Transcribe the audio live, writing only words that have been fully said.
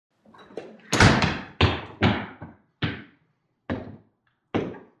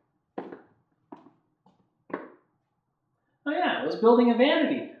is building a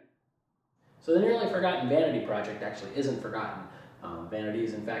vanity. So the nearly forgotten vanity project actually isn't forgotten. Vanity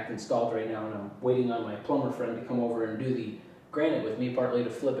is in fact installed right now, and I'm waiting on my plumber friend to come over and do the granite with me, partly to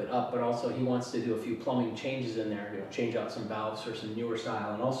flip it up, but also he wants to do a few plumbing changes in there, change out some valves for some newer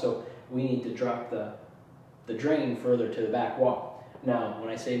style, and also we need to drop the drain further to the back wall. Now, when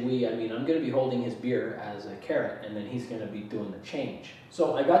I say we, I mean I'm going to be holding his beer as a carrot, and then he's going to be doing the change.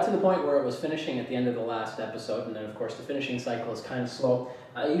 So I got to the point where it was finishing at the end of the last episode, and then of course the finishing cycle is kind of slow.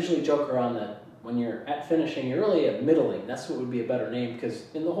 I usually joke around that when you're at finishing, you're really at middling. That's what would be a better name, because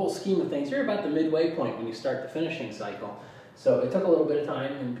in the whole scheme of things, you're about the midway point when you start the finishing cycle. So it took a little bit of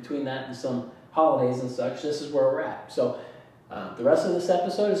time, and between that and some holidays and such, this is where we're at. So the rest of this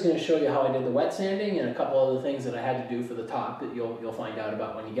episode is going to show you how I did the wet sanding and a couple other things that I had to do for the top that you'll find out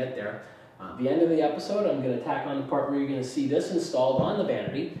about when you get there. At the end of the episode, I'm going to tack on the part where you're going to see this installed on the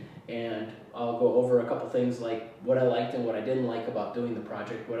vanity, and I'll go over a couple things like what I liked and what I didn't like about doing the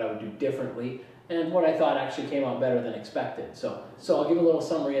project, what I would do differently, and what I thought actually came out better than expected. So I'll give a little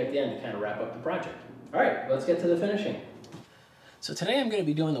summary at the end to kind of wrap up the project. All right, let's get to the finishing. So today I'm going to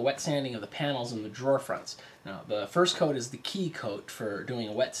be doing the wet sanding of the panels and the drawer fronts. Now the first coat is the key coat for doing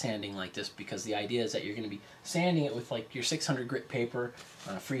a wet sanding like this, because the idea is that you're going to be sanding it with like your 600 grit paper,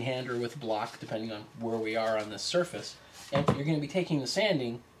 freehand or with block depending on where we are on this surface. And you're going to be taking the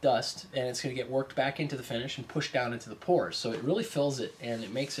sanding dust and it's going to get worked back into the finish and pushed down into the pores. So it really fills it, and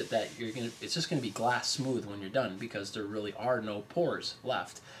it makes it that it's just going to be glass smooth when you're done, because there really are no pores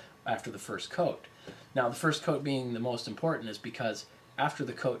left after the first coat. Now the first coat being the most important is because after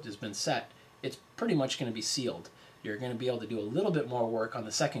the coat has been set, it's pretty much going to be sealed. You're going to be able to do a little bit more work on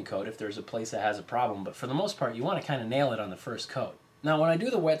the second coat if there's a place that has a problem, but for the most part you want to kind of nail it on the first coat. Now when I do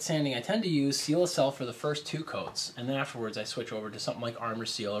the wet sanding, I tend to use Seal Cell for the first two coats, and then afterwards I switch over to something like Armor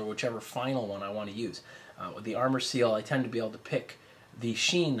Seal or whichever final one I want to use. With the Armor Seal, I tend to be able to pick the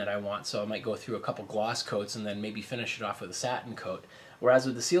sheen that I want, so I might go through a couple gloss coats and then maybe finish it off with a satin coat. Whereas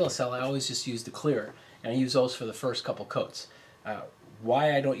with the Seal Cell, I always just use the clear, and I use those for the first couple coats.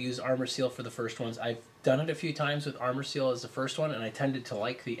 Why I don't use Armor Seal for the first ones, I've done it a few times with Armor Seal as the first one, and I tended to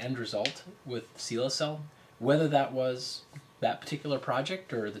like the end result with Seal Cell. Whether that was that particular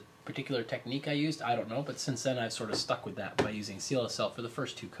project or the particular technique I used, I don't know, but since then I've sort of stuck with that by using Seal Cell for the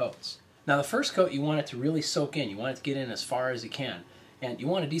first two coats. Now the first coat, you want it to really soak in. You want it to get in as far as you can. And you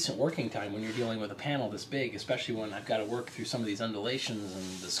want a decent working time when you're dealing with a panel this big, especially when I've got to work through some of these undulations and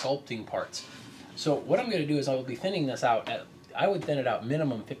the sculpting parts. So what I'm going to do is I will be thinning this out at, I would thin it out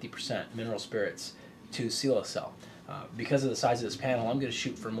minimum 50% mineral spirits to Seal Cell. Because of the size of this panel, I'm going to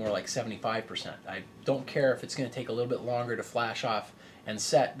shoot for more like 75%. I don't care if it's going to take a little bit longer to flash off and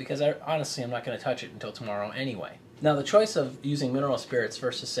set, because honestly I'm not going to touch it until tomorrow anyway. Now the choice of using mineral spirits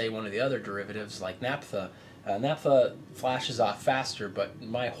versus say one of the other derivatives like naphtha, naphtha flashes off faster, but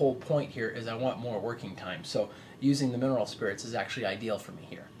my whole point here is I want more working time, so using the mineral spirits is actually ideal for me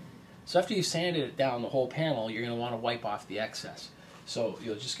here. So after you've sanded it down the whole panel, you're going to want to wipe off the excess. So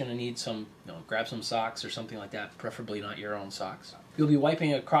you're just going to need some, grab some socks or something like that, preferably not your own socks. You'll be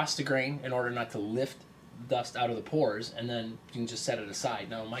wiping across the grain in order not to lift dust out of the pores, and then you can just set it aside.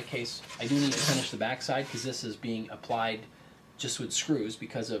 Now in my case, I do need to finish the backside because this is being applied just with screws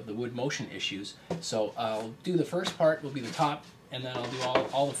because of the wood motion issues. So I'll do the first part, will be the top, and then I'll do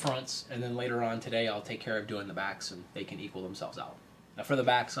all the fronts, and then later on today I'll take care of doing the backs, and they can equal themselves out. Now for the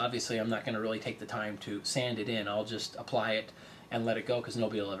backs, obviously I'm not going to really take the time to sand it in. I'll just apply it and let it go because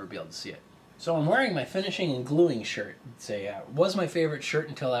nobody will ever be able to see it. So I'm wearing my finishing and gluing shirt. It was my favorite shirt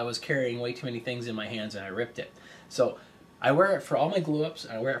until I was carrying way too many things in my hands and I ripped it. So I wear it for all my glue ups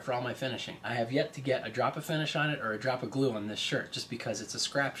and I wear it for all my finishing. I have yet to get a drop of finish on it or a drop of glue on this shirt just because it's a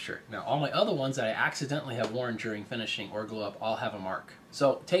scrap shirt. Now all my other ones that I accidentally have worn during finishing or glue up all have a mark.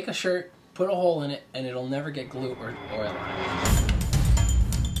 So take a shirt, put a hole in it, and it'll never get glue or oil on it.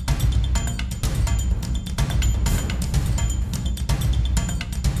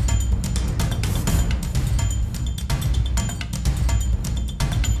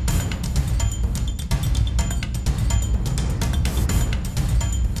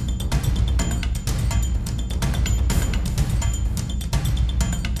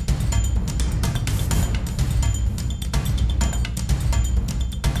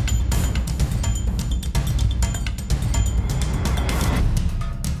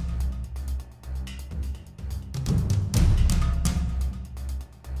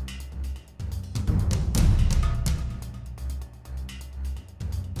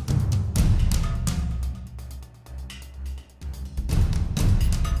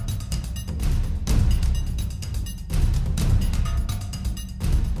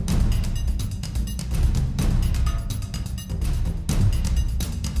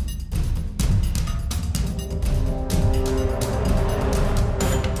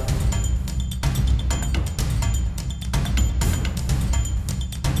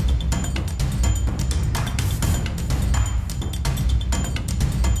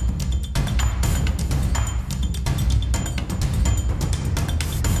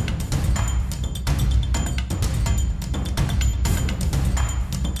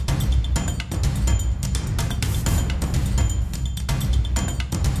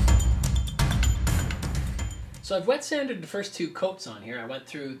 So I've wet sanded the first 2 coats on here. I went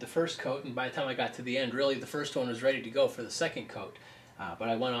through the first coat, and by the time I got to the end, really the first one was ready to go for the second coat. But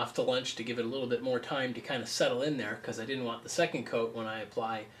I went off to lunch to give it a little bit more time to kind of settle in there, because I didn't want the second coat, when I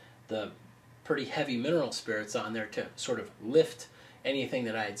apply the pretty heavy mineral spirits on there, to sort of lift anything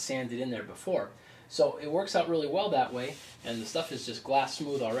that I had sanded in there before. So it works out really well that way, and the stuff is just glass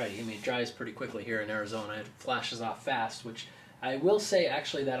smooth already. I mean, it dries pretty quickly here in Arizona. It flashes off fast, which I will say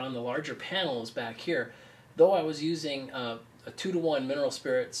actually that on the larger panels back here, though I was using a 2-to-1 mineral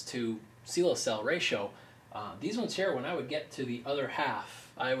spirits to silocell ratio, these ones here, when I would get to the other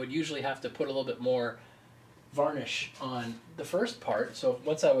half, I would usually have to put a little bit more varnish on the first part. So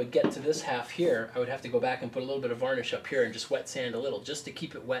once I would get to this half here, I would have to go back and put a little bit of varnish up here and just wet sand a little, just to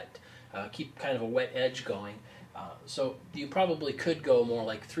keep it wet, keep kind of a wet edge going. So you probably could go more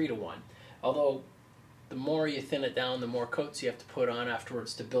like 3-to-1, although the more you thin it down, the more coats you have to put on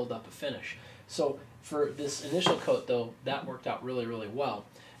afterwards to build up a finish. So for this initial coat though, that worked out really, really well.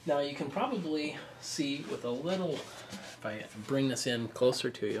 Now you can probably see with a little, if I bring this in closer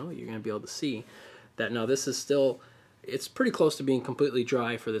to you, you're going to be able to see that now this is still, it's pretty close to being completely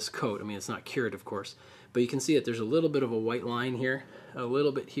dry for this coat. I mean, it's not cured, of course, but you can see that there's a little bit of a white line here, a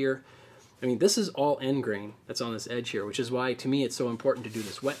little bit here. I mean, this is all end grain that's on this edge here, which is why to me it's so important to do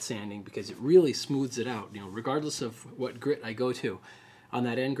this wet sanding, because it really smooths it out, you know, regardless of what grit I go to on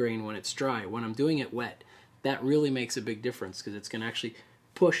that end grain when it's dry. When I'm doing it wet, that really makes a big difference, because it's going to actually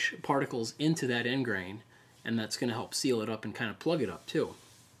push particles into that end grain, and that's going to help seal it up and kind of plug it up too.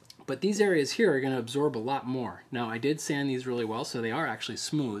 But these areas here are going to absorb a lot more. Now I did sand these really well, so they are actually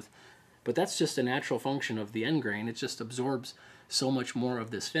smooth, but that's just a natural function of the end grain. It just absorbs so much more of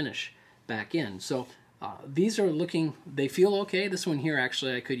this finish back in. So these are looking, they feel okay. This one here,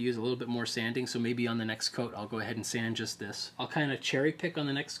 actually, I could use a little bit more sanding, so maybe on the next coat I'll go ahead and sand just this. I'll kind of cherry pick on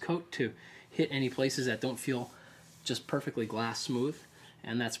the next coat to hit any places that don't feel just perfectly glass smooth,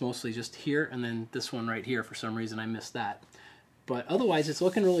 and that's mostly just here, and then this one right here, for some reason I missed that. But otherwise it's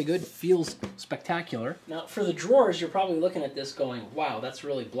looking really good, feels spectacular. Now for the drawers, you're probably looking at this going, wow, that's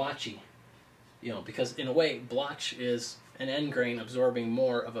really blotchy. You know, because in a way, blotch is an end grain absorbing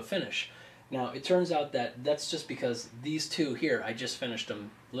more of a finish. Now it turns out that that's just because these 2 here, I just finished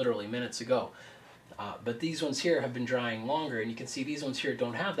them literally minutes ago. But these ones here have been drying longer, and you can see these ones here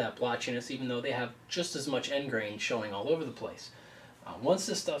don't have that blotchiness, even though they have just as much end grain showing all over the place. Once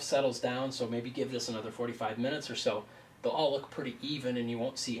this stuff settles down, so maybe give this another 45 minutes or so, they'll all look pretty even, and you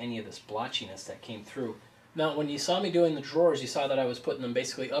won't see any of this blotchiness that came through. Now when you saw me doing the drawers, you saw that I was putting them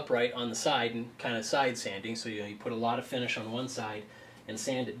basically upright on the side and kind of side sanding, so you put a lot of finish on one side and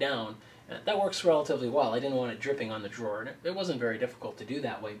sand it down. That works relatively well. I didn't want it dripping on the drawer, and it wasn't very difficult to do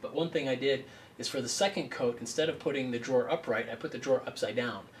that way. But one thing I did is for the second coat, instead of putting the drawer upright, I put the drawer upside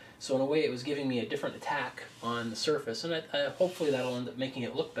down. So in a way it was giving me a different attack on the surface, and hopefully that'll end up making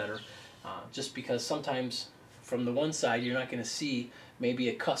it look better, just because sometimes from the one side you're not going to see maybe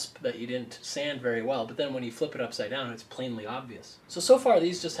a cusp that you didn't sand very well, but then when you flip it upside down it's plainly obvious. So far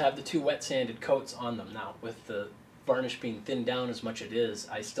these just have the 2 wet sanded coats on them. Now with the varnish being thinned down as much as it is,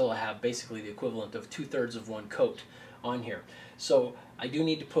 I still have basically the equivalent of 2/3 of one coat on here. So I do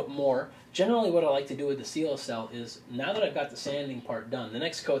need to put more. Generally what I like to do with the silocell is, now that I've got the sanding part done, the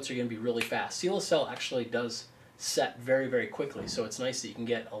next coats are going to be really fast. Silocell actually does set very, very quickly, so it's nice that you can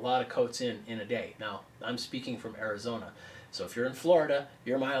get a lot of coats in a day. Now, I'm speaking from Arizona, so if you're in Florida,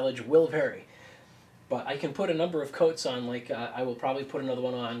 your mileage will vary. But I can put a number of coats on, like I will probably put another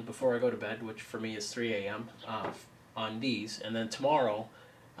one on before I go to bed, which for me is 3 a.m. On these, and then tomorrow,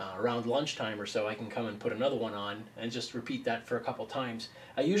 around lunchtime or so, I can come and put another one on and just repeat that for a couple times.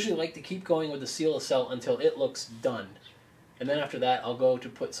 I usually like to keep going with the silocell until it looks done, and then after that I'll go to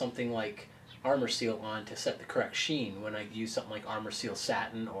put something like Armor Seal on to set the correct sheen. When I use something like Armor Seal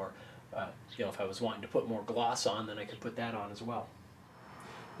Satin, or you know, if I was wanting to put more gloss on, then I could put that on as well.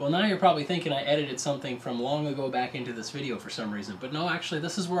 Well, now you're probably thinking I edited something from long ago back into this video for some reason, but no, actually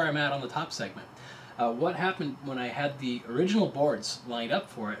this is where I'm at on the top segment. What happened when I had the original boards lined up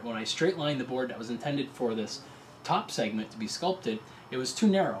for it, when I straight lined the board that was intended for this top segment to be sculpted, it was too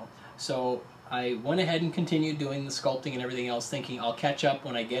narrow. So I went ahead and continued doing the sculpting and everything else, thinking I'll catch up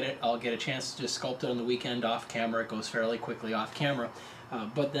when I get it. I'll get a chance to just sculpt it on the weekend off camera. It goes fairly quickly off camera.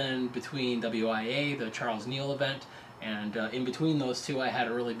 But then between WIA, the Charles Neal event, and in between those two I had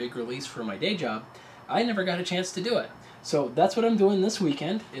a really big release for my day job. I never got a chance to do it. So that's what I'm doing this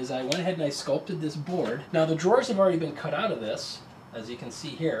weekend, is I went ahead and I sculpted this board. Now the drawers have already been cut out of this, as you can see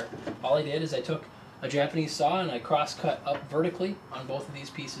here. All I did is I took a Japanese saw and I cross-cut up vertically on both of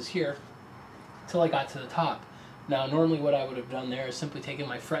these pieces here till I got to the top. Now normally what I would have done there is simply taken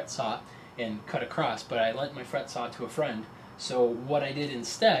my fret saw and cut across, but I lent my fret saw to a friend. So what I did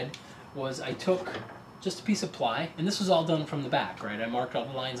instead was I took just a piece of ply, and this was all done from the back, right? I marked all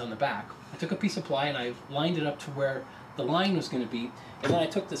the lines on the back. I took a piece of ply and I lined it up to where the line was going to be, and then I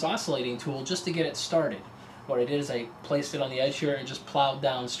took this oscillating tool just to get it started. What I did is I placed it on the edge here and just plowed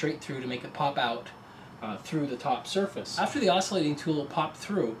down straight through to make it pop out through the top surface. After the oscillating tool popped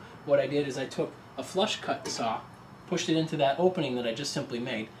through, what I did is I took a flush cut saw, pushed it into that opening that I just simply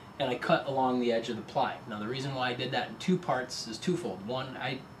made, and I cut along the edge of the ply. Now the reason why I did that in two parts is twofold. One,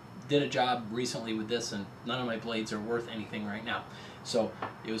 I did a job recently with this and none of my blades are worth anything right now. So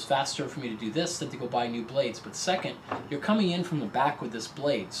it was faster for me to do this than to go buy new blades. But second, you're coming in from the back with this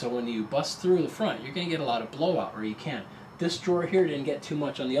blade, so when you bust through the front, you're going to get a lot of blowout, or you can. This drawer here didn't get too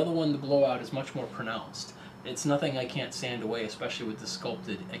much. On the other one, the blowout is much more pronounced. It's nothing I can't sand away, especially with the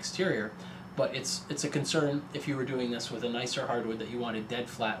sculpted exterior, but it's a concern if you were doing this with a nicer hardwood that you wanted dead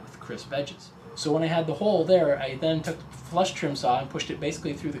flat with crisp edges. So when I had the hole there, I then took the flush trim saw and pushed it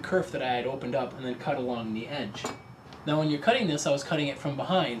basically through the kerf that I had opened up and then cut along the edge. Now when you're cutting this, I was cutting it from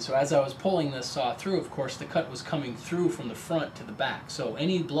behind, so as I was pulling this saw through, of course, the cut was coming through from the front to the back, so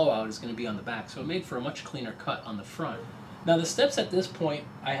any blowout is going to be on the back, so it made for a much cleaner cut on the front. Now the steps at this point,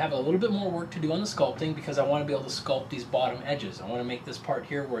 I have a little bit more work to do on the sculpting because I want to be able to sculpt these bottom edges. I want to make this part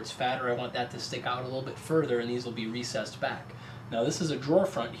here where it's fatter, I want that to stick out a little bit further, and these will be recessed back. Now this is a drawer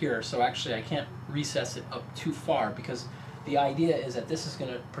front here, so actually I can't recess it up too far because the idea is that this is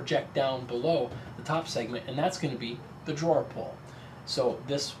going to project down below the top segment, and that's going to be the drawer pull. So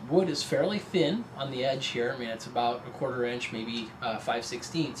this wood is fairly thin on the edge here. I mean, it's about 1/4 inch, maybe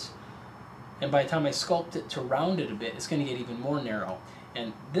 5/16. And by the time I sculpt it to round it a bit, it's going to get even more narrow.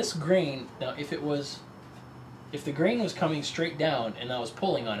 And this grain, now if the grain was coming straight down and I was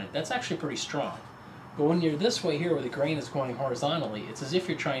pulling on it, that's actually pretty strong. But when you're this way here where the grain is going horizontally, it's as if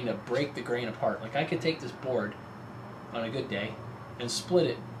you're trying to break the grain apart. Like I could take this board on a good day and split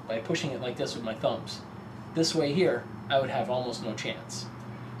it by pushing it like this with my thumbs. This way here, I would have almost no chance.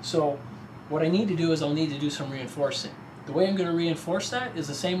 So what I need to do is I'll need to do some reinforcing. The way I'm going to reinforce that is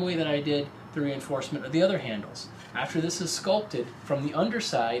the same way that I did the reinforcement of the other handles. After this is sculpted, from the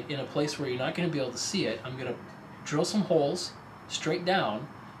underside in a place where you're not going to be able to see it, I'm going to drill some holes straight down,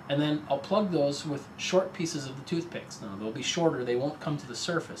 and then I'll plug those with short pieces of the toothpicks. Now they'll be shorter, they won't come to the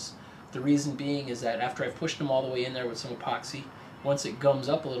surface. The reason being is that after I've pushed them all the way in there with some epoxy, once it gums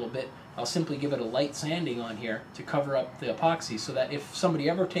up a little bit, I'll simply give it a light sanding on here to cover up the epoxy so that if somebody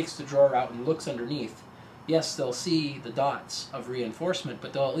ever takes the drawer out and looks underneath, yes, they'll see the dots of reinforcement,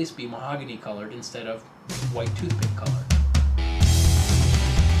 but they'll at least be mahogany colored instead of white toothpick colored.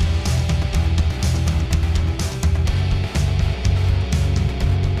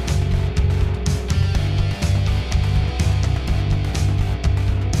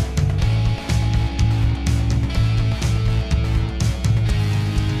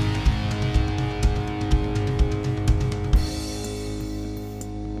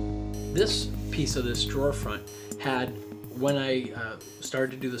 This piece of this drawer front had, when I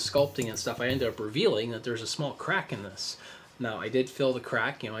started to do the sculpting and stuff, I ended up revealing that there's a small crack in this. Now I did fill the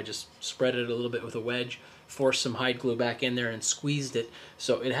crack, I just spread it a little bit with a wedge, forced some hide glue back in there and squeezed it.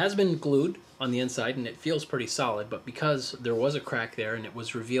 So it has been glued on the inside and it feels pretty solid, but because there was a crack there and it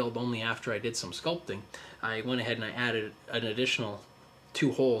was revealed only after I did some sculpting, I went ahead and I added an additional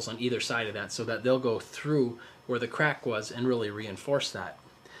 2 holes on either side of that so that they'll go through where the crack was and really reinforce that.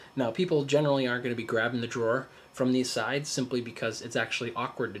 Now, people generally aren't going to be grabbing the drawer from these sides simply because it's actually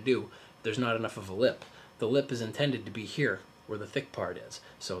awkward to do. There's not enough of a lip. The lip is intended to be here, where the thick part is.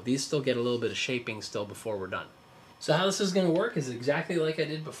 So these still get a little bit of shaping still before we're done. So how this is going to work is exactly like I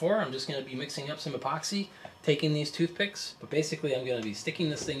did before. I'm just going to be mixing up some epoxy, taking these toothpicks, but basically I'm going to be sticking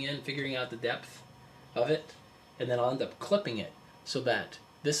this thing in, figuring out the depth of it, and then I'll end up clipping it so that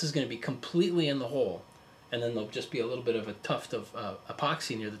this is going to be completely in the hole. And then there'll just be a little bit of a tuft of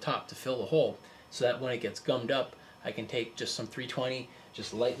epoxy near the top to fill the hole, so that when it gets gummed up, I can take just some 320,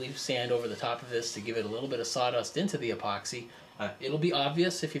 just lightly sand over the top of this to give it a little bit of sawdust into the epoxy. It'll be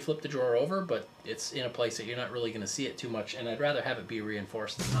obvious if you flip the drawer over, but it's in a place that you're not really going to see it too much, and I'd rather have it be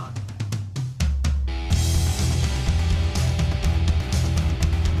reinforced than not.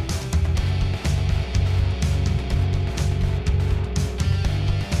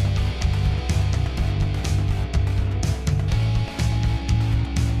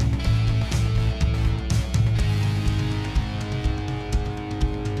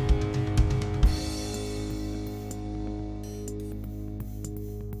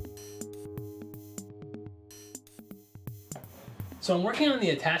 So I'm working on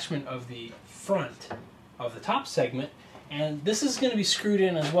the attachment of the front of the top segment, And this is going to be screwed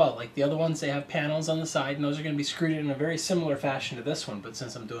in as well. Like the other ones, they have panels on the side, and those are going to be screwed in a very similar fashion to this one. But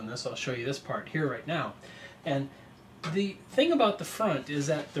since I'm doing this, I'll show you this part here right now. And the thing about the front is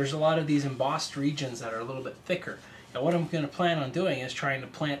that there's a lot of these embossed regions that are a little bit thicker. And what I'm going to plan on doing is trying to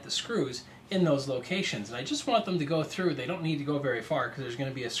plant the screws in those locations. And I just want them to go through. They don't need to go very far because there's going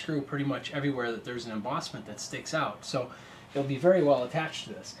to be a screw pretty much everywhere that there's an embossment that sticks out. So it'll be very well attached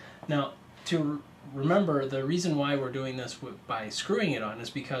to this. Now, to remember, the reason why we're doing this by screwing it on is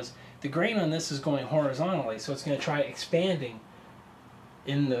because the grain on this is going horizontally, so it's going to try expanding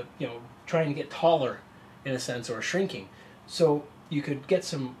in the, trying to get taller in a sense, or shrinking. So you could get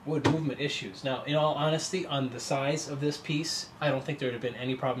some wood movement issues. Now, in all honesty, on the size of this piece, I don't think there would have been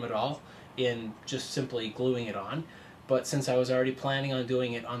any problem at all in just simply gluing it on. But since I was already planning on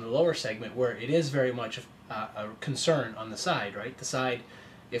doing it on the lower segment, where it is very much a concern on the side, right? The side,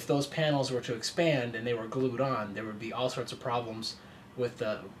 if those panels were to expand and they were glued on, there would be all sorts of problems with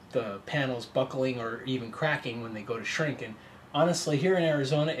the panels buckling or even cracking when they go to shrink. And honestly, here in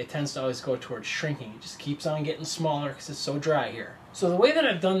Arizona, it tends to always go towards shrinking. It just keeps on getting smaller because it's so dry here. So the way that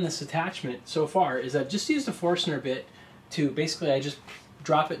I've done this attachment so far is I've just used a Forstner bit to basically, I just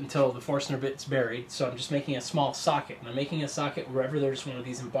drop it until the Forstner bit's buried. So I'm just making a small socket. And I'm making a socket wherever there's one of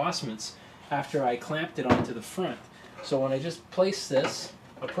these embossments after I clamped it onto the front. So when I just place this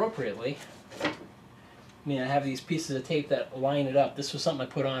appropriately, I have these pieces of tape that line it up. This was something I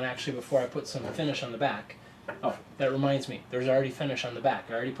put on actually before I put some finish on the back. Oh, that reminds me, there's already finish on the back.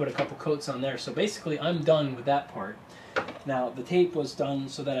 I already put a couple coats on there. So basically I'm done with that part. Now the tape was done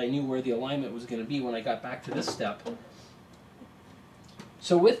so that I knew where the alignment was going to be when I got back to this step.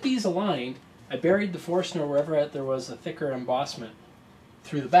 So with these aligned, I buried the Forstner wherever there was a thicker embossment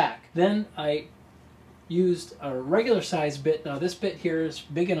through the back. Then I used a regular size bit. Now this bit here is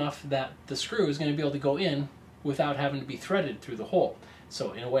big enough that the screw is going to be able to go in without having to be threaded through the hole.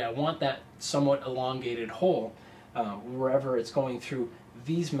 So in a way I want that somewhat elongated hole wherever it's going through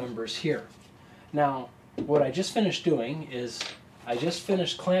these members here. Now what I just finished doing is I just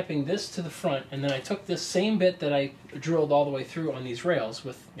finished clamping this to the front, and then I took this same bit that I drilled all the way through on these rails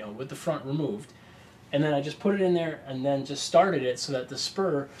with, with the front removed, and then I just put it in there and then just started it so that the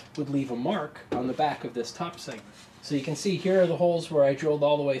spur would leave a mark on the back of this top segment. So you can see here are the holes where I drilled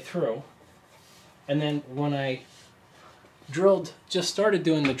all the way through, and then when I just started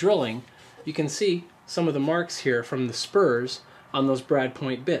doing the drilling, you can see some of the marks here from the spurs on those brad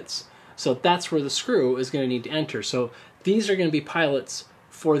point bits. So that's where the screw is going to need to enter. So these are going to be pilots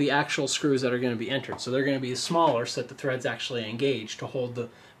for the actual screws that are going to be entered. So they're going to be smaller so that the threads actually engage to hold the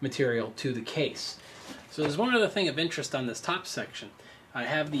material to the case. So there's one other thing of interest on this top section. I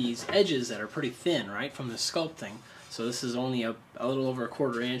have these edges that are pretty thin, right, from the sculpting. So this is only a little over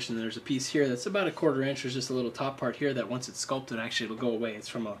 1/4 inch, and there's a piece here that's about 1/4 inch. There's just a little top part here that once it's sculpted, actually it'll go away. It's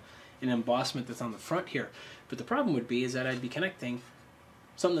from an embossment that's on the front here. But the problem would be is that I'd be connecting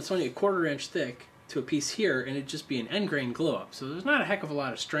something that's only 1/4 inch thick to a piece here, and it'd just be an end grain glue up. So there's not a heck of a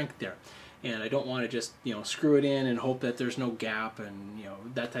lot of strength there. And I don't want to just, screw it in and hope that there's no gap and,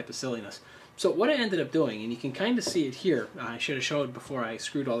 that type of silliness. So what I ended up doing, and you can kind of see it here, I should have showed before I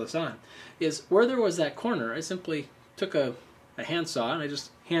screwed all this on, is where there was that corner, I simply took a handsaw and I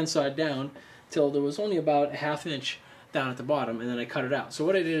just handsawed down till there was only about 1/2 inch down at the bottom, and then I cut it out. So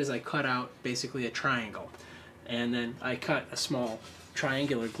what I did is I cut out basically a triangle, and then I cut a small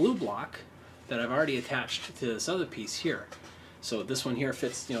triangular glue block that I've already attached to this other piece here. So this one here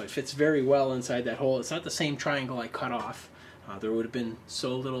fits, it fits very well inside that hole. It's not the same triangle I cut off. There would have been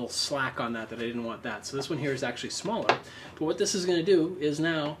so little slack on that I didn't want that. So this one here is actually smaller. But what this is going to do is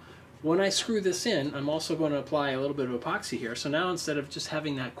now, when I screw this in, I'm also going to apply a little bit of epoxy here. So now instead of just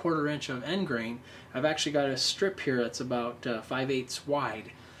having that 1/4 inch of end grain, I've actually got a strip here that's about 5/8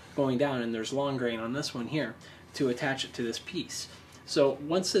 wide going down, and there's long grain on this one here to attach it to this piece. So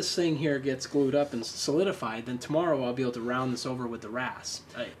once this thing here gets glued up and solidified, then tomorrow I'll be able to round this over with the rasp.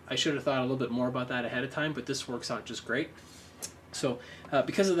 I should have thought a little bit more about that ahead of time, but this works out just great. So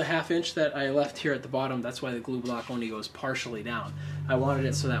because of the 1/2 inch that I left here at the bottom, that's why the glue block only goes partially down. I wanted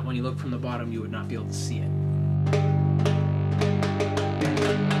it so that when you look from the bottom, you would not be able to see it.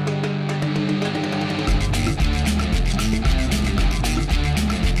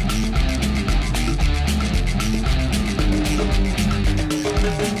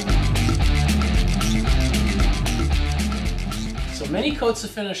 So many coats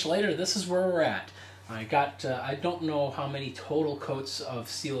of finish later, this is where we're at. I don't know how many total coats of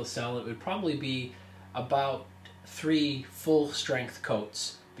Seal-A-Cell. It would probably be about 3 full strength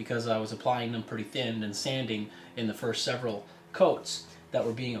coats because I was applying them pretty thin and sanding in the first several coats that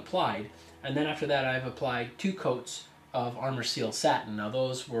were being applied. And then after that I've applied 2 coats of Armor Seal satin. Now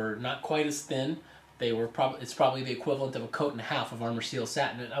those were not quite as thin. They were it's probably the equivalent of a coat and a half of Armor Seal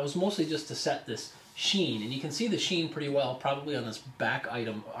satin. And I was mostly just to set this sheen, and you can see the sheen pretty well probably on this back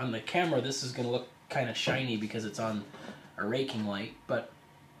item. On the camera this is going to look kind of shiny because it's on a raking light, but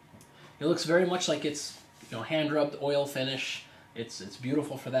it looks very much like it's, you know, hand rubbed oil finish. It's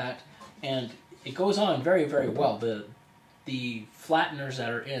beautiful for that, and it goes on very, very well. The flatteners that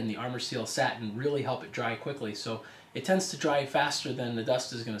are in the Armor Seal satin really help it dry quickly, so it tends to dry faster than the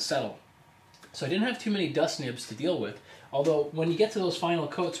dust is going to settle. So I didn't have too many dust nibs to deal with, although when you get to those final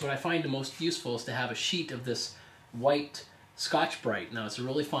coats, what I find the most useful is to have a sheet of this white Scotch-Brite. Now it's a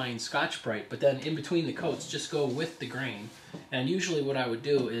really fine Scotch-Brite, but then in between the coats just go with the grain. And usually what I would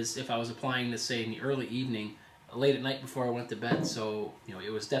do is, if I was applying this, say, in the early evening, late at night before I went to bed, so you know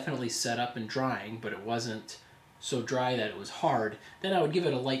it was definitely set up and drying, but it wasn't so dry that it was hard, then I would give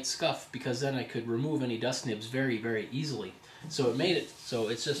it a light scuff, because then I could remove any dust nibs very, very easily. So it made it so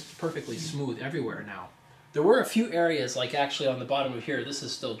it's just perfectly smooth everywhere now. There were a few areas, like actually on the bottom of here, this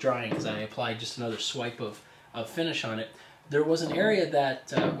is still drying because I applied just another swipe of finish on it. There was an area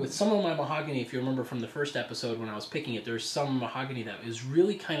that, with some of my mahogany, if you remember from the first episode when I was picking it, there's some mahogany that was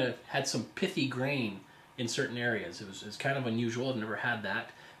really kind of had some pithy grain in certain areas. It was kind of unusual. I've never had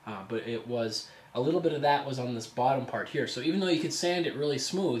that, but it was a little bit of that was on this bottom part here. So even though you could sand it really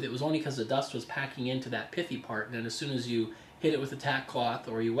smooth, it was only because the dust was packing into that pithy part, and then as soon as you hit it with a tack cloth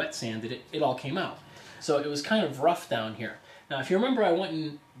or you wet sanded it, it all came out. So it was kind of rough down here. Now, if you remember, I went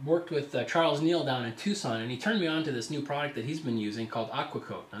and worked with Charles Neal down in Tucson, and he turned me on to this new product that he's been using called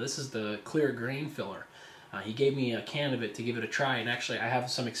Aquacoat. Now, this is the clear grain filler. He gave me a can of it to give it a try, and actually I have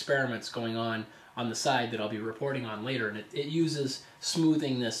some experiments going on the side that I'll be reporting on later, and it uses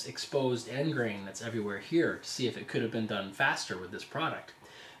smoothing this exposed end grain that's everywhere here to see if it could have been done faster with this product.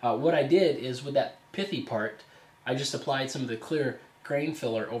 What I did is, with that pithy part, I just applied some of the clear grain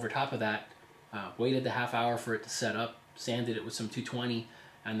filler over top of that, waited the half hour for it to set up, sanded it with some 220,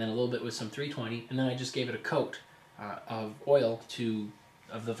 and then a little bit with some 320, and then I just gave it a coat of oil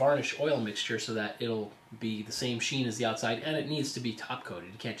of the varnish oil mixture so that it'll be the same sheen as the outside, and it needs to be top coated.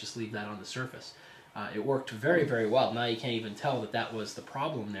 You can't just leave that on the surface. It worked very, very well. Now you can't even tell that that was the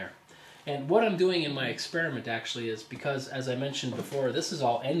problem there. And what I'm doing in my experiment actually is, because, as I mentioned before, this is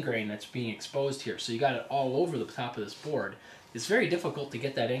all end grain that's being exposed here, so you got it all over the top of this board. It's very difficult to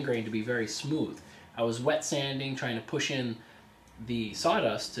get that end grain to be very smooth. I was wet sanding, trying to push in the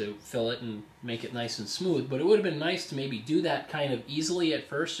sawdust to fill it and make it nice and smooth, but it would have been nice to maybe do that kind of easily at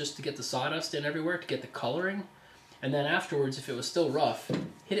first, just to get the sawdust in everywhere, to get the coloring, and then afterwards, if it was still rough,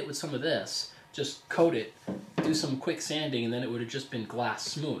 hit it with some of this, just coat it, do some quick sanding, and then it would have just been glass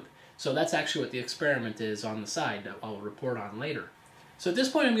smooth. So that's actually what the experiment is on the side that I'll report on later. So at this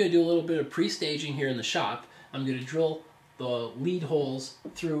point, I'm going to do a little bit of pre-staging here in the shop. I'm going to drill the lead holes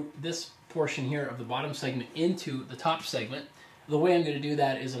through this portion here of the bottom segment into the top segment. The way I'm going to do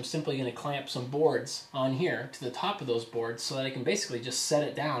that is I'm simply going to clamp some boards on here to the top of those boards so that I can basically just set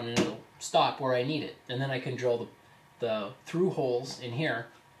it down and it'll stop where I need it. And then I can drill the through holes in here.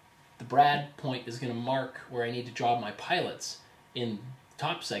 The brad point is going to mark where I need to draw my pilots in the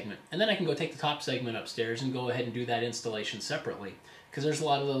top segment. And then I can go take the top segment upstairs and go ahead and do that installation separately, because there's a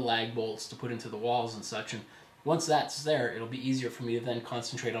lot of the lag bolts to put into the walls and such. And once that's there, it'll be easier for me to then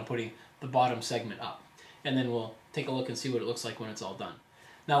concentrate on putting the bottom segment up. And then we'll take a look and see what it looks like when it's all done.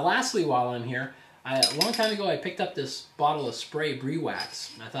 Now lastly, while I'm here, a long time ago I picked up this bottle of spray Brie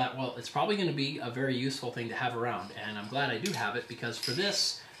wax. And I thought, well, it's probably going to be a very useful thing to have around. And I'm glad I do have it, because for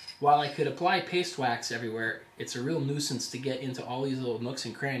this, while I could apply paste wax everywhere, it's a real nuisance to get into all these little nooks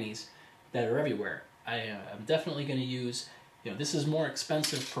and crannies that are everywhere. I'm definitely going to use, this is more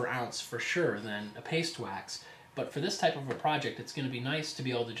expensive per ounce for sure than a paste wax. But for this type of a project, it's going to be nice to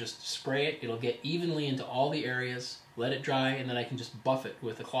be able to just spray it. It'll get evenly into all the areas, let it dry, and then I can just buff it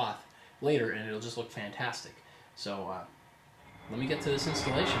with a cloth later, and it'll just look fantastic. So let me get to this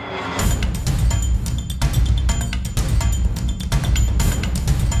installation.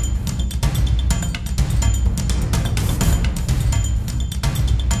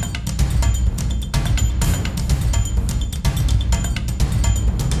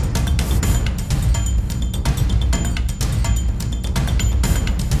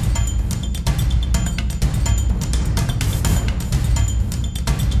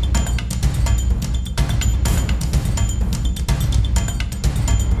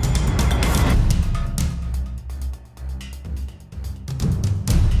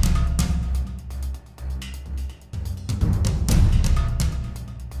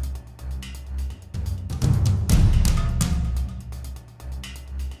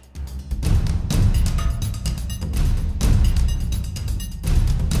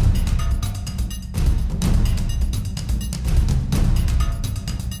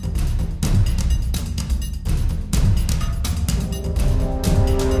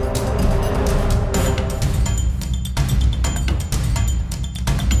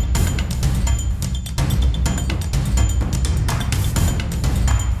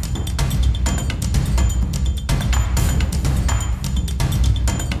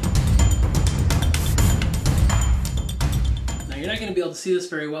 be able to see this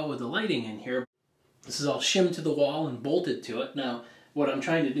very well with the lighting in here. This is all shimmed to the wall and bolted to it. Now, what I'm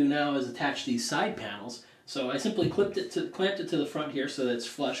trying to do now is attach these side panels. So I simply clamped it to the front here so that it's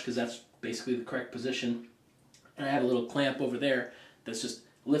flush, because that's basically the correct position. And I have a little clamp over there that's just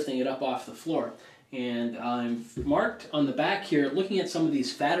lifting it up off the floor. And I've marked on the back here, looking at some of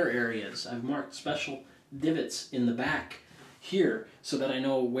these fatter areas, I've marked special divots in the back here so that I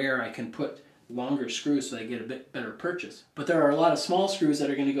know where I can put longer screws so I get a bit better purchase. But there are a lot of small screws that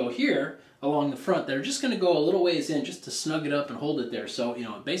are going to go here along the front that are just going to go a little ways in just to snug it up and hold it there. So, you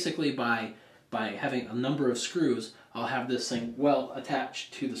know, basically by having a number of screws, I'll have this thing well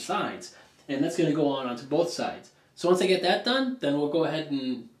attached to the sides. And that's going to go on onto both sides. So once I get that done, then we'll go ahead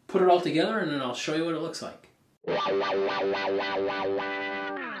and put it all together, and then I'll show you what it looks like.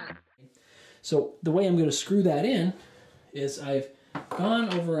 So the way I'm going to screw that in is I've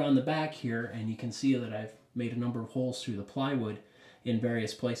gone over on the back here, and you can see that I've made a number of holes through the plywood in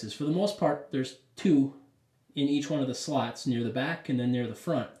various places. For the most part, there's 2 in each one of the slots, near the back and then near the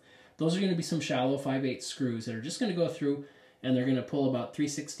front. Those are going to be some shallow 5/8 screws that are just going to go through, and they're going to pull about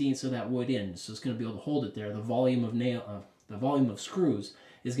 3/16 of that wood in, so it's going to be able to hold it there. The volume of screws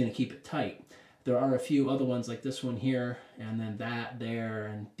is going to keep it tight. There are a few other ones like this one here, and then that there,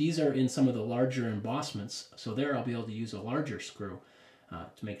 and these are in some of the larger embossments, so there I'll be able to use a larger screw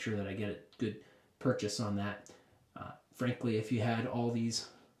to make sure that I get a good purchase on that. Frankly, if you had all these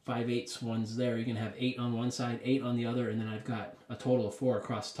 5/8 ones there, you can have 8 on one side, 8 on the other, and then I've got a total of 4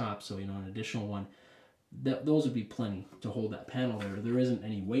 across top, so, you know, an additional one. Those would be plenty to hold that panel there. There isn't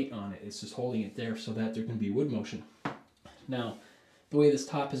any weight on it, it's just holding it there so that there can be wood motion. Now, the way this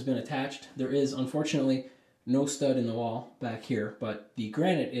top has been attached, there is unfortunately no stud in the wall back here, but the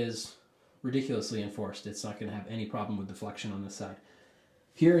granite is ridiculously enforced. It's not going to have any problem with deflection on this side.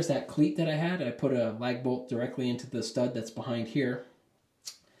 Here is that cleat that I had. I put a lag bolt directly into the stud that's behind here.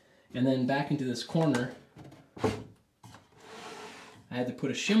 And then back into this corner, I had to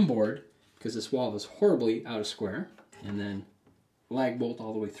put a shim board because this wall is horribly out of square, and then lag bolt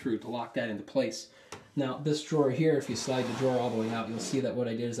all the way through to lock that into place. Now this drawer here, if you slide the drawer all the way out, you'll see that what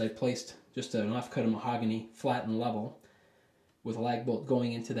I did is I placed just an offcut of mahogany flat and level with a lag bolt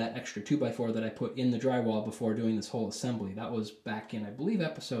going into that extra 2x4 that I put in the drywall before doing this whole assembly. That was back in, I believe,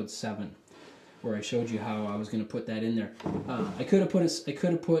 episode 7, where I showed you how I was going to put that in there. I could have put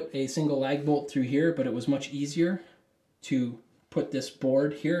a single lag bolt through here, but it was much easier to put this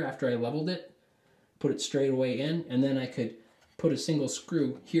board here after I leveled it, put it straight away in, and then I could put a single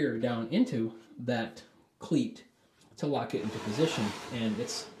screw here down into that cleat to lock it into position, and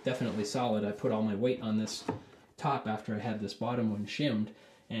it's definitely solid. I put all my weight on this top after I had this bottom one shimmed,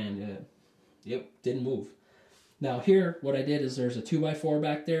 and it didn't move. Now here, what I did is there's a 2x4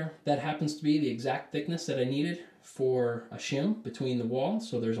 back there. That happens to be the exact thickness that I needed for a shim between the walls,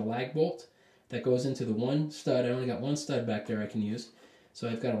 so there's a lag bolt that goes into the one stud. I only got one stud back there I can use. So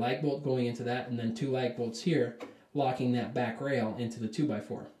I've got a lag bolt going into that, and then 2 lag bolts here locking that back rail into the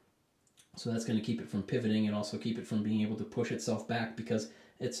 2x4. So that's going to keep it from pivoting and also keep it from being able to push itself back, because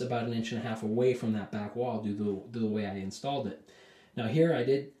it's about 1.5 inches away from that back wall due to the way I installed it. Now here I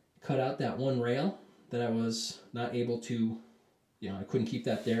did cut out that one rail that I was not able to, I couldn't keep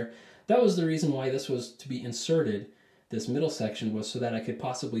that there. That was the reason why this was to be inserted. This middle section was so that I could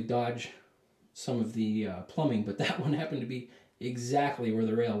possibly dodge some of the plumbing, but that one happened to be exactly where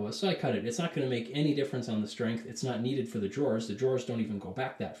the rail was, so I cut it. It's not going to make any difference on the strength. It's not needed for the drawers. The drawers don't even go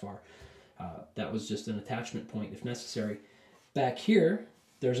back that far. That was just an attachment point if necessary. Back here,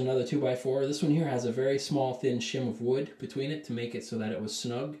 there's another 2x4. This one here has a very small thin shim of wood between it to make it so that it was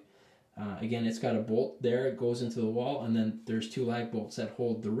snug. Again, it's got a bolt there, it goes into the wall, and then there's 2 lag bolts that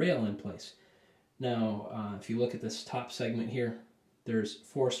hold the rail in place. Now, if you look at this top segment here, there's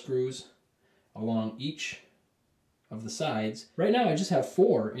 4 screws along each of the sides. Right now I just have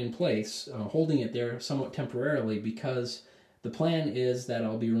 4 in place, holding it there somewhat temporarily, because the plan is that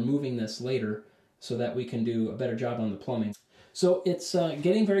I'll be removing this later so that we can do a better job on the plumbing. So it's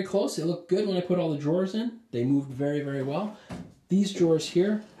getting very close. It looked good when I put all the drawers in. They moved very, very well. These drawers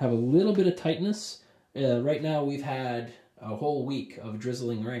here have a little bit of tightness. Right now we've had a whole week of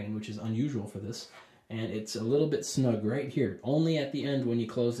drizzling rain, which is unusual for this, and it's a little bit snug right here, only at the end when you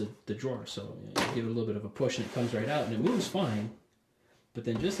close the drawer. So you give it a little bit of a push and it comes right out, and it moves fine, but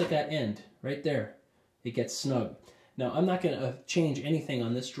then just at that end, right there, it gets snug. Now I'm not going to change anything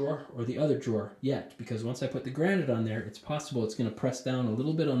on this drawer or the other drawer yet, because once I put the granite on there, it's possible it's going to press down a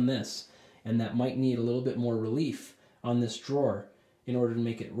little bit on this, and that might need a little bit more relief on this drawer in order to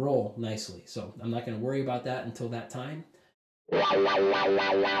make it roll nicely. So I'm not going to worry about that until that time.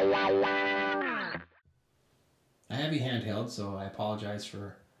 a heavy handheld, so I apologize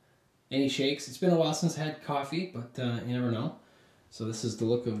for any shakes. It's been a while since I had coffee, but you never know. So this is the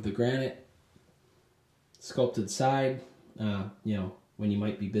look of the granite sculpted side, you know, when you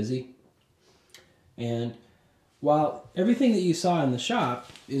might be busy. And while everything that you saw in the shop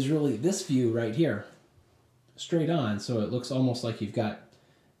is really this view right here, straight on, so it looks almost like you've got,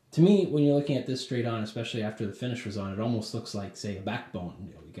 to me, when you're looking at this straight on, especially after the finish was on, it almost looks like, say, a backbone.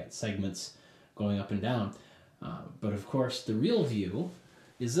 You know, you got segments going up and down. But of course, the real view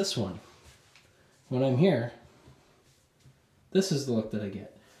is this one. When I'm here, this is the look that I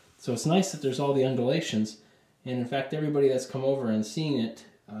get. So it's nice that there's all the undulations. And in fact, everybody that's come over and seen it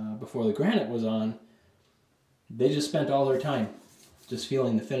before the granite was on, they just spent all their time just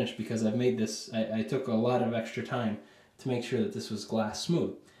feeling the finish, because I've made this, I took a lot of extra time to make sure that this was glass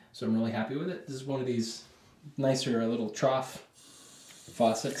smooth. So I'm really happy with it. This is one of these nicer little trough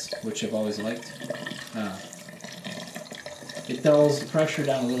faucets, which I've always liked. It dulls the pressure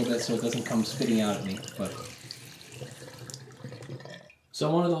down a little bit so it doesn't come spitting out at me. But so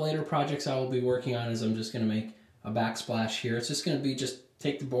one of the later projects I will be working on is I'm just going to make a backsplash here. It's just going to be just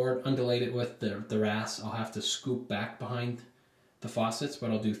take the board, undulate it with the RAS. I'll have to scoop back behind the faucets,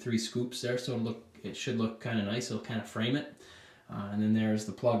 but I'll do 3 scoops there, so it should look kind of nice. It'll kind of frame it. And then there's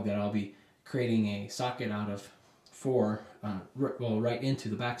the plug that I'll be creating a socket out of for, right into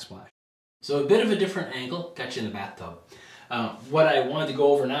the backsplash. So a bit of a different angle, got you in the bathtub. What I wanted to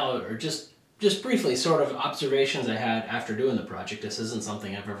go over now are just briefly sort of observations I had after doing the project. This isn't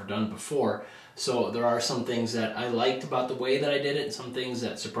something I've ever done before, so there are some things that I liked about the way that I did it, and some things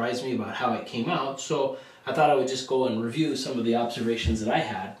that surprised me about how it came out. So I thought I would just go and review some of the observations that I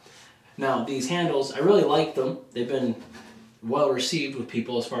had. Now, these handles, I really like them. They've been well received with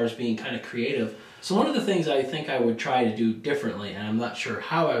people as far as being kind of creative. So one of the things I think I would try to do differently, and I'm not sure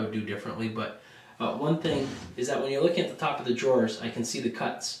how I would do differently, but one thing is that when you're looking at the top of the drawers, I can see the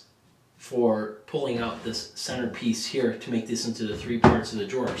cuts for pulling out this center piece here to make this into the 3 parts of the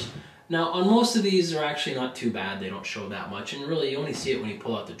drawers. Now, on most of these, they're actually not too bad. They don't show that much, and really you only see it when you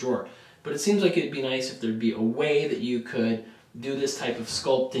pull out the drawer. But it seems like it'd be nice if there'd be a way that you could do this type of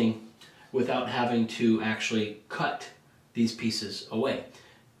sculpting without having to actually cut these pieces away.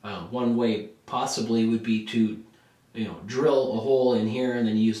 One way possibly would be to, you know, drill a hole in here and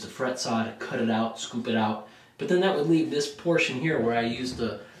then use the fret saw to cut it out, scoop it out. But then that would leave this portion here where I used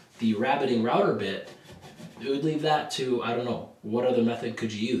the rabbiting router bit. It would leave that to, I don't know, what other method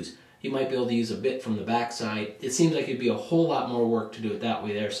could you use? You might be able to use a bit from the back side. It seems like it'd be a whole lot more work to do it that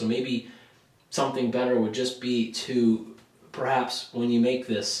way there. So maybe something better would just be to, perhaps when you make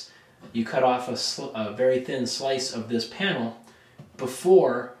this, you cut off a very thin slice of this panel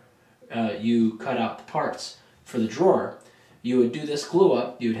before you cut out the parts. For the drawer, you would do this glue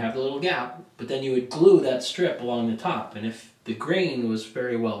up, you would have the little gap, but then you would glue that strip along the top. And if the grain was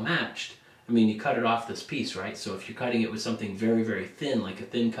very well matched, I mean, you cut it off this piece, right? So if you're cutting it with something very, very thin, like a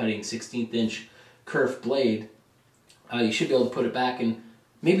thin cutting 16th inch kerf blade, you should be able to put it back, and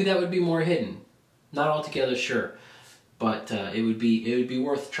maybe that would be more hidden. Not altogether sure, but it would be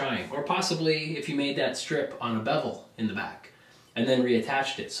worth trying. Or possibly if you made that strip on a bevel in the back and then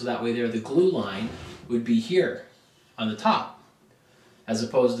reattached it, so that way there the glue line would be here on the top as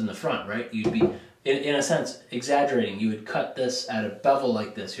opposed in the front, right? You'd be, in a sense, exaggerating. You would cut this at a bevel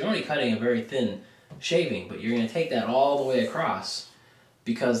like this. You're only cutting a very thin shaving, but you're going to take that all the way across,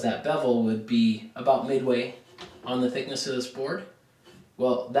 because that bevel would be about midway on the thickness of this board.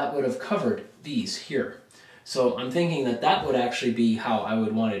 Well, that would have covered these here. So I'm thinking that that would actually be how I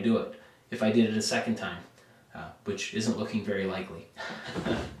would want to do it if I did it a second time, which isn't looking very likely.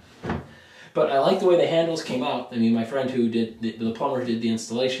 But I like the way the handles came out. I mean, my friend who did, the plumber who did the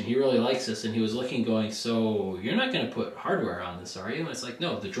installation, he really likes this, and he was looking going, so you're not going to put hardware on this, are you? And it's like,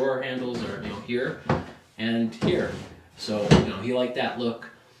 no, the drawer handles are, you know, here and here. So, you know, he liked that look.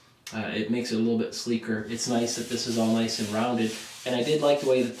 It makes it a little bit sleeker. It's nice that this is all nice and rounded. And I did like the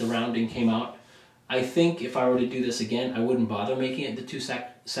way that the rounding came out. I think if I were to do this again, I wouldn't bother making it into 2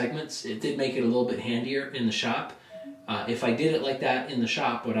 segments. It did make it a little bit handier in the shop. If I did it like that in the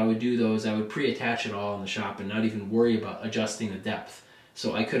shop, what I would do though is I would pre-attach it all in the shop and not even worry about adjusting the depth.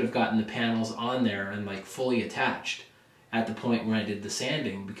 So I could have gotten the panels on there and like fully attached at the point when I did the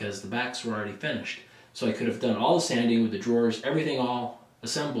sanding, because the backs were already finished. So I could have done all the sanding with the drawers, everything all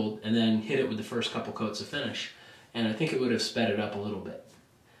assembled, and then hit it with the first couple coats of finish. And I think it would have sped it up a little bit.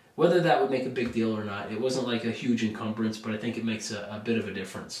 Whether that would make a big deal or not, it wasn't like a huge encumbrance, but I think it makes a bit of a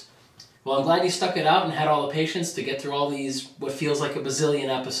difference. Well, I'm glad you stuck it out and had all the patience to get through all these, what feels like a bazillion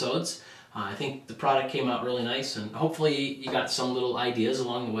episodes. I think the product came out really nice, and hopefully you got some little ideas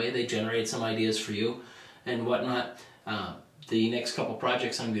along the way. They generated some ideas for you. and whatnot. The next couple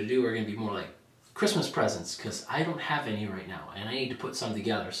projects I'm going to do are going to be more like Christmas presents, because I don't have any right now and I need to put some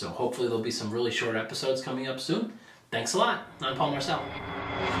together. So hopefully there'll be some really short episodes coming up soon. Thanks a lot. I'm Paul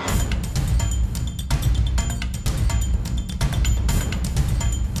Marcel.